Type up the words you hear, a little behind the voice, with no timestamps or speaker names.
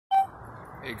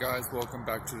Hey guys, welcome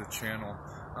back to the channel.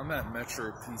 I'm at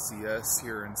Metro PCS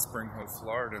here in Spring Hill,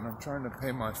 Florida, and I'm trying to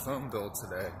pay my phone bill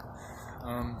today.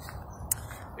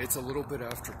 It's a little bit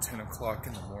after 10 o'clock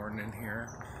in the morning here,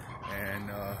 and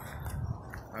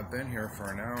I've been here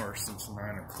for an hour since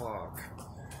 9 o'clock.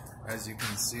 As you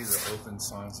can see, the open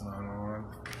sign's not on.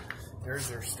 Here's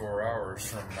their store hours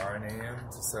from 9 a.m.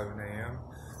 to 7 a.m.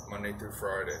 Monday through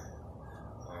Friday.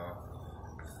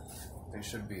 They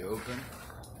should be open.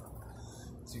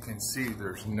 As you can see,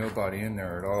 there's nobody in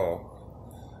there at all.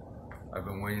 I've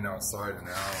been waiting outside an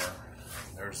hour.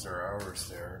 There's their hours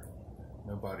there.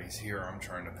 Nobody's here. I'm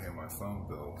trying to pay my phone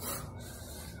bill.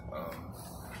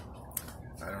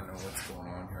 I don't know what's going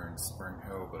on here in Spring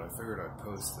Hill, but I figured I'd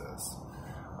post this.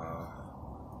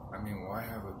 I mean, why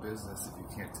have a business if you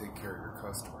can't take care of your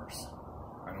customers?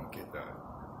 I don't get that.